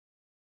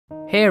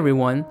Hey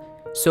everyone,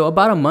 so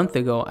about a month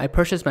ago I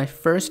purchased my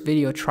first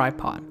video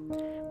tripod.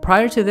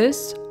 Prior to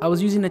this, I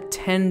was using a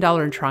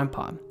 $10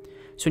 tripod,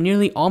 so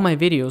nearly all my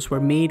videos were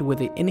made with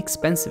an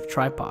inexpensive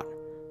tripod.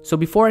 So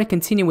before I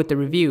continue with the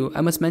review,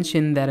 I must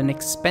mention that an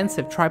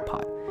expensive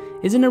tripod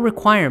isn't a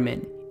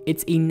requirement,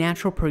 it's a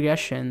natural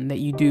progression that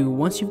you do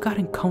once you've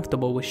gotten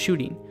comfortable with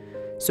shooting.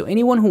 So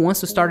anyone who wants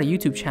to start a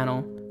YouTube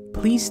channel,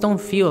 please don't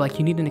feel like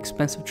you need an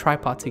expensive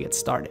tripod to get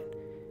started.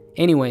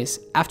 Anyways,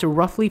 after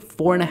roughly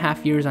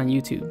 4.5 years on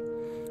YouTube,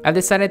 I've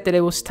decided that it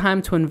was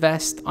time to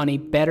invest on a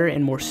better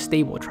and more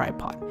stable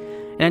tripod.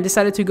 And I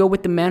decided to go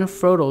with the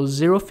Manfrotto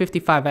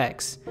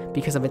 055X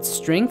because of its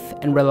strength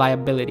and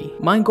reliability.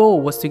 My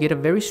goal was to get a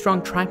very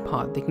strong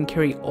tripod that can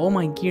carry all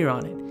my gear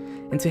on it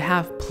and to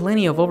have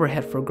plenty of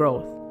overhead for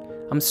growth.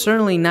 I'm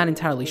certainly not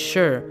entirely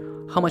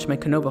sure how much my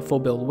Canova full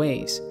build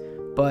weighs,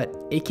 but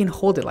it can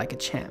hold it like a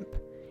champ.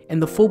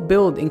 And the full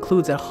build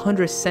includes a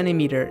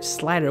 100cm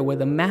slider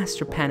with a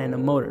master pan and a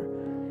motor.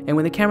 And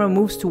when the camera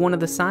moves to one of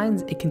the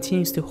sides, it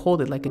continues to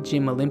hold it like a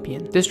gym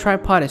Olympian. This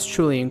tripod is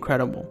truly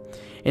incredible,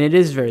 and it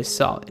is very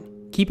solid.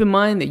 Keep in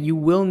mind that you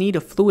will need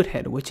a fluid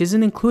head, which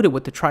isn't included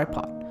with the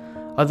tripod.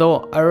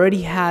 Although I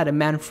already had a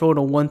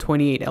Manfrotto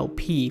 128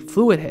 LP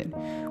fluid head,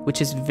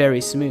 which is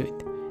very smooth.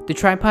 The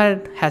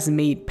tripod has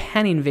made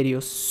panning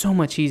videos so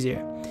much easier,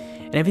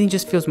 and everything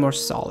just feels more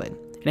solid.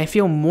 And I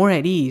feel more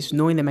at ease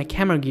knowing that my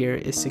camera gear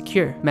is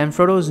secure.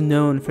 Manfrotto is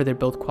known for their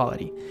build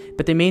quality,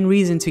 but the main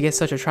reason to get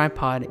such a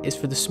tripod is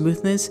for the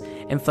smoothness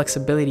and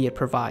flexibility it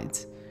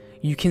provides.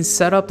 You can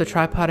set up the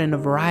tripod in a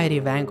variety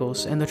of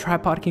angles, and the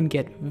tripod can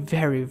get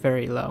very,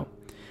 very low.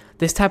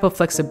 This type of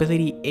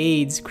flexibility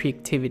aids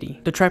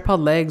creativity. The tripod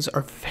legs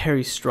are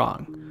very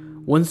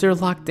strong. Once they're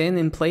locked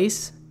in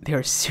place, they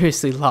are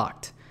seriously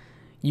locked.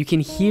 You can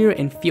hear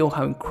and feel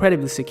how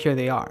incredibly secure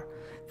they are.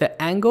 The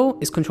angle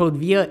is controlled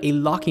via a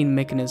locking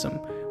mechanism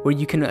where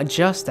you can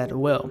adjust at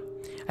will.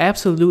 I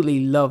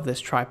absolutely love this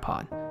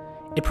tripod.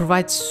 It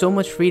provides so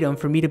much freedom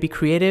for me to be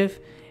creative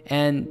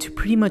and to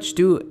pretty much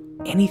do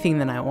anything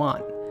that I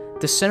want.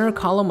 The center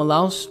column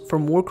allows for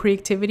more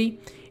creativity.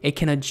 It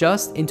can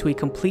adjust into a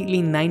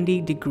completely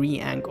 90-degree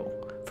angle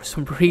for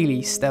some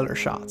really stellar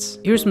shots.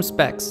 Here's some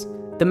specs.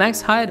 The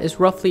max height is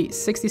roughly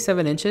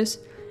 67 inches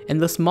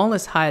and the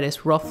smallest height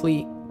is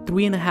roughly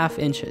 3.5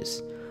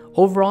 inches.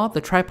 Overall, the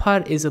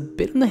tripod is a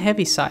bit on the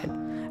heavy side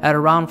at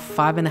around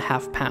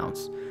 5.5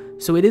 pounds.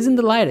 So it isn't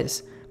the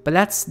lightest, but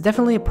that's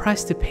definitely a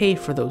price to pay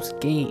for those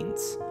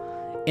gains.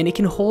 And it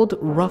can hold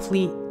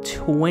roughly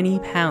 20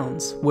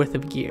 pounds worth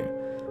of gear,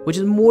 which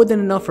is more than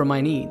enough for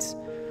my needs.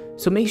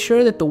 So make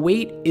sure that the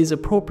weight is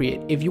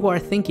appropriate if you are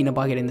thinking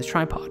about getting this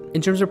tripod.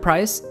 In terms of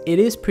price, it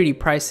is pretty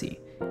pricey.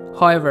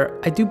 However,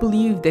 I do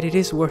believe that it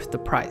is worth the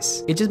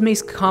price. It just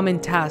makes common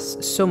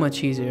tasks so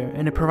much easier,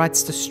 and it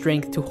provides the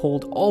strength to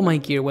hold all my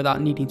gear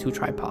without needing 2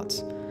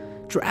 tripods,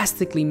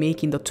 drastically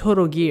making the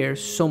total gear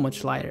so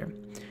much lighter.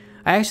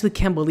 I actually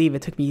can't believe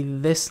it took me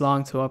this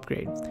long to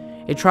upgrade.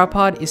 A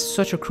tripod is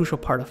such a crucial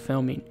part of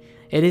filming.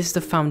 It is the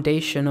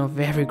foundation of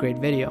every great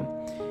video.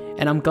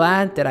 And I'm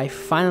glad that I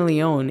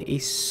finally own a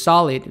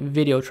solid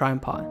video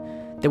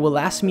tripod that will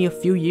last me a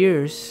few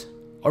years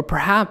or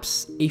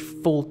perhaps a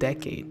full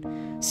decade.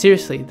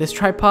 Seriously, this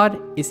tripod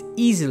is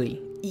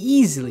easily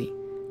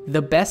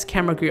the best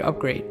camera gear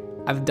upgrade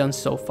I've done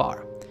so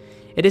far.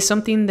 It is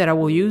something that I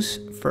will use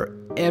for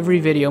every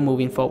video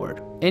moving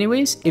forward.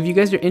 Anyways, if you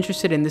guys are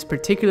interested in this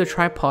particular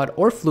tripod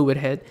or fluid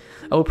head,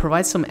 I will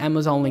provide some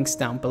Amazon links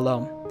down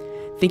below.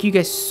 Thank you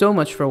guys so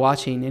much for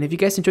watching, and if you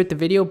guys enjoyed the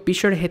video, be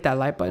sure to hit that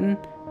like button,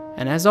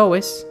 and as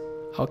always,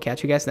 I'll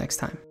catch you guys next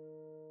time.